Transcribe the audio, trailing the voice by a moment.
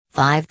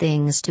5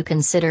 things to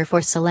consider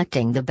for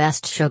selecting the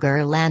best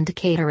Sugar Land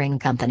Catering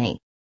Company.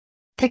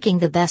 Picking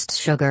the best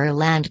Sugar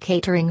Land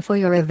Catering for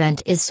your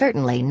event is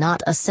certainly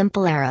not a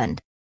simple errand.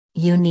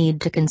 You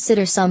need to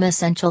consider some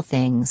essential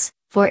things,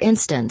 for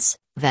instance,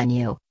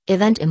 venue,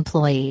 event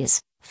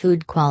employees,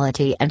 food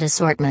quality and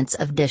assortments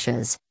of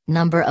dishes,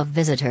 number of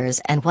visitors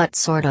and what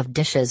sort of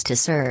dishes to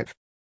serve.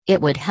 It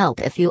would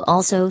help if you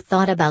also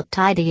thought about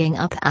tidying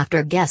up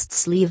after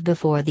guests leave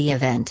before the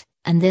event,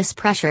 and this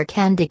pressure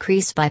can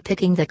decrease by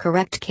picking the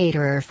correct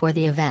caterer for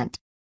the event.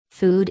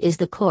 Food is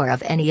the core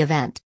of any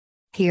event.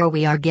 Here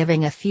we are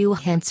giving a few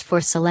hints for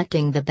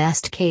selecting the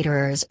best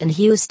caterers in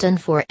Houston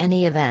for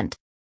any event.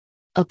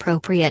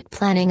 Appropriate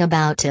planning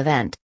about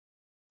event.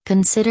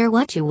 Consider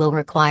what you will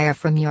require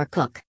from your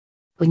cook.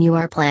 When you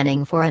are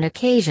planning for an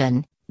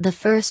occasion, the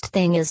first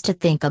thing is to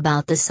think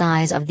about the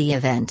size of the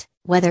event,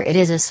 whether it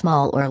is a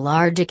small or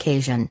large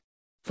occasion.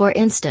 For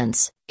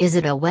instance, is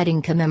it a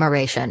wedding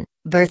commemoration,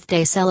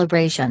 birthday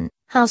celebration,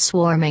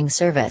 housewarming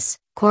service,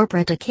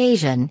 corporate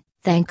occasion,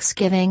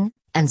 Thanksgiving,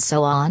 and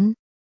so on?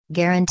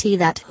 Guarantee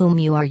that whom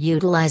you are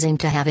utilizing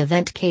to have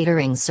event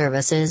catering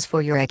services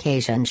for your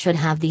occasion should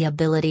have the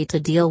ability to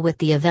deal with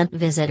the event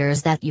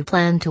visitors that you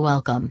plan to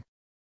welcome.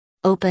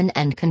 Open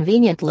and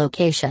convenient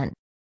location.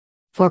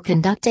 For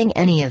conducting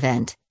any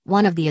event,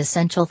 one of the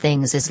essential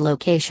things is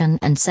location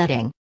and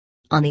setting.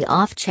 On the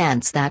off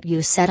chance that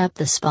you set up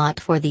the spot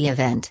for the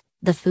event,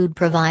 the food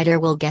provider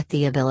will get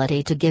the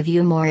ability to give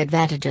you more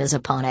advantages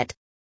upon it.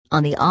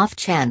 On the off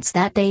chance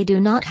that they do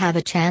not have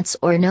a chance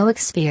or no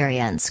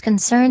experience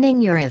concerning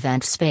your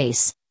event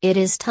space, it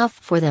is tough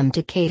for them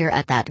to cater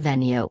at that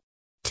venue.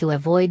 To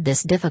avoid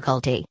this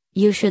difficulty,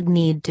 you should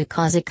need to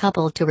cause a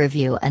couple to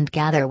review and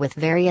gather with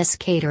various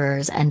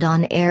caterers and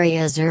on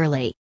areas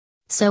early.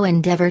 So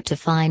endeavor to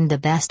find the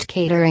best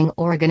catering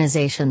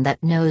organization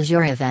that knows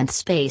your event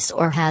space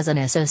or has an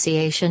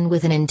association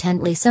with an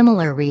intently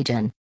similar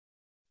region.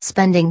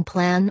 Spending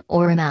plan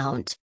or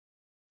amount.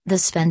 The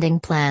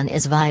spending plan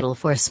is vital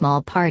for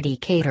small party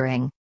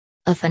catering.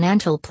 A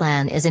financial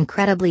plan is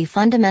incredibly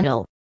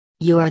fundamental.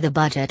 You are the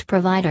budget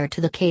provider to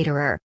the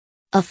caterer.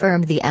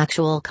 Affirm the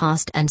actual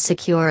cost and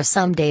secure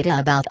some data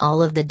about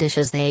all of the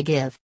dishes they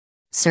give.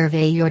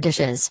 Survey your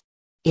dishes.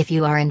 If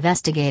you are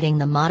investigating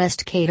the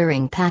modest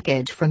catering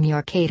package from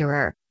your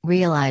caterer,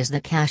 realize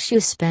the cash you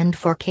spend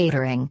for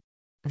catering.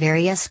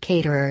 Various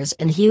caterers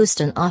in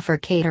Houston offer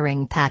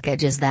catering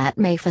packages that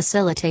may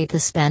facilitate the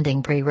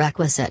spending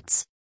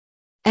prerequisites.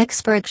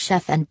 Expert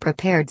chef and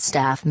prepared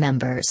staff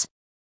members.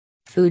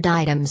 Food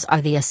items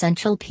are the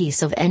essential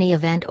piece of any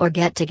event or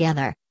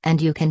get-together,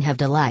 and you can have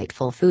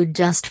delightful food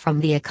just from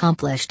the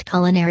accomplished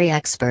culinary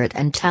expert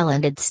and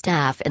talented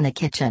staff in the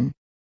kitchen.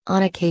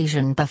 On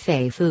occasion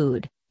buffet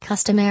food,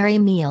 customary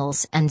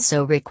meals and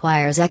so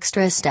requires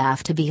extra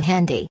staff to be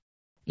handy.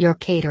 Your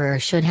caterer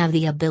should have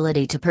the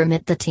ability to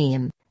permit the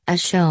team,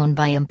 as shown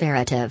by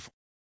imperative.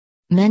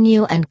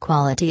 Menu and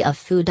quality of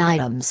food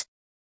items.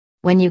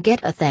 When you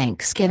get a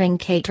Thanksgiving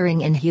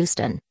catering in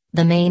Houston,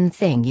 the main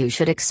thing you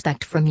should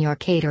expect from your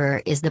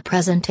caterer is the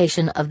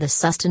presentation of the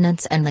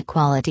sustenance and the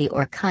quality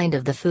or kind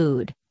of the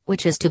food,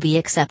 which is to be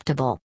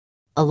acceptable.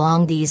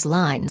 Along these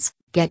lines,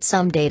 get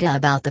some data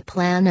about the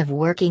plan of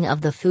working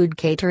of the food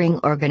catering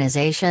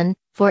organization,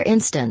 for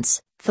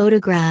instance,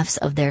 photographs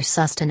of their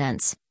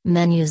sustenance,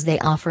 menus they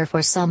offer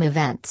for some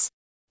events.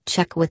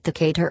 Check with the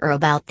caterer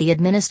about the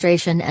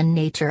administration and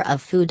nature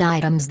of food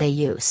items they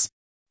use.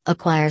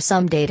 Acquire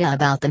some data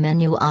about the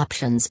menu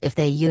options if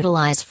they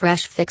utilize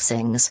fresh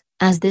fixings,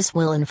 as this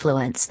will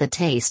influence the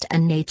taste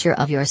and nature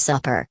of your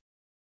supper.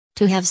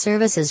 To have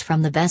services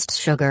from the best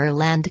Sugar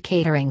Land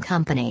Catering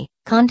Company,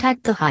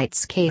 contact the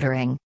Heights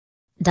Catering.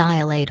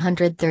 Dial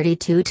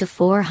 832 to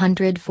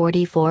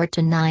 444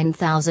 to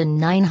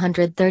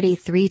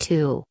 9933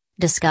 to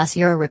discuss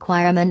your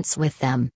requirements with them.